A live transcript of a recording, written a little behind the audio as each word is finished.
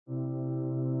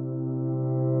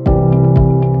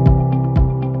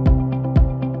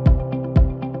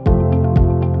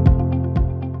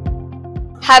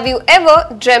Have you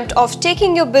ever dreamt of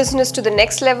taking your business to the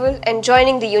next level and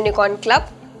joining the Unicorn Club?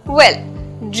 Well,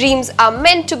 dreams are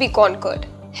meant to be conquered.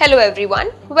 Hello everyone,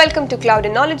 welcome to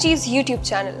Cloudinology's YouTube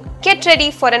channel. Get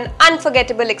ready for an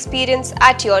unforgettable experience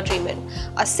at Yeur Dreamin,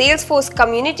 a Salesforce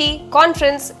Community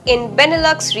Conference in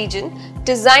Benelux region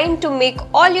designed to make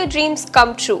all your dreams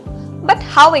come true. But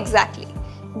how exactly?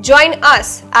 Join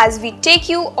us as we take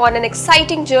you on an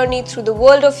exciting journey through the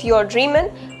world of Yeur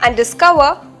Dreamin and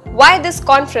discover why this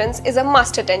conference is a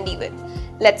must-attend event.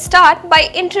 Let's start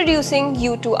by introducing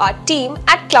you to our team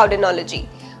at Cloudinology,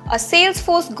 a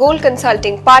Salesforce Gold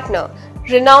Consulting partner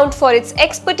renowned for its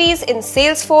expertise in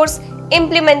Salesforce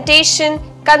implementation,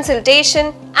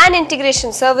 consultation, and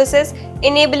integration services,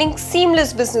 enabling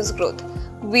seamless business growth.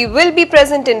 We will be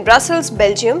present in Brussels,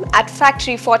 Belgium at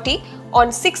Factory 40 on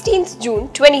 16th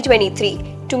June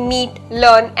 2023 to meet,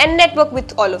 learn, and network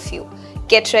with all of you.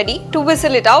 Get ready to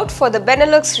whistle it out for the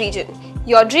Benelux region.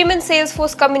 Yeur Dreamin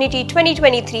Salesforce Community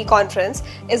 2023 Conference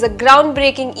is a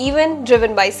groundbreaking event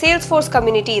driven by Salesforce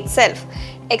Community itself,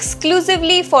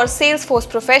 exclusively for Salesforce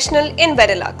professionals in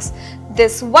Benelux.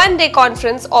 This one-day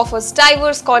conference offers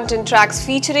diverse content tracks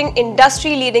featuring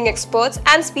industry-leading experts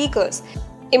and speakers.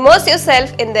 Immerse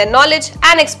yourself in their knowledge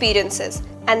and experiences.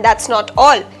 And that's not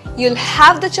all. You'll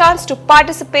have the chance to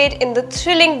participate in the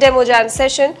thrilling demo jam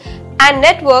session and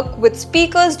network with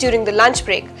speakers during the lunch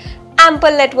break.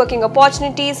 Ample networking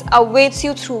opportunities awaits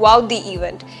you throughout the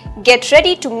event. Get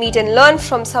ready to meet and learn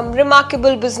from some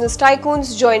remarkable business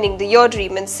tycoons joining the Yeur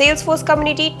Dreamin Salesforce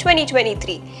Community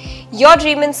 2023. Yeur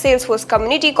Dreamin Salesforce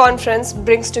Community Conference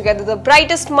brings together the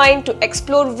brightest mind to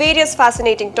explore various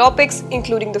fascinating topics,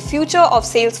 including the future of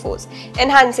Salesforce,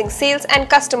 enhancing sales and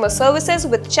customer services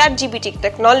with ChatGPT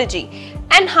technology,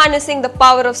 and harnessing the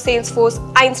power of Salesforce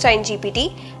Einstein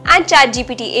GPT and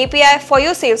ChatGPT API for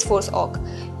your Salesforce org.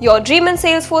 Yeur Dreamin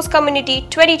Salesforce Community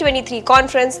 2023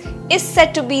 Conference is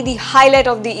set to be the highlight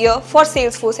of the year for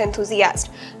Salesforce enthusiasts.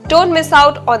 Don't miss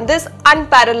out on this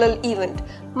unparalleled event.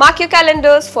 Mark your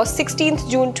calendars for 16th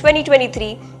June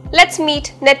 2023. Let's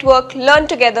meet, network, learn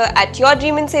together at Yeur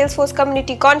Dreamin Salesforce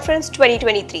Community Conference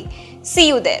 2023. See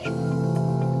you there.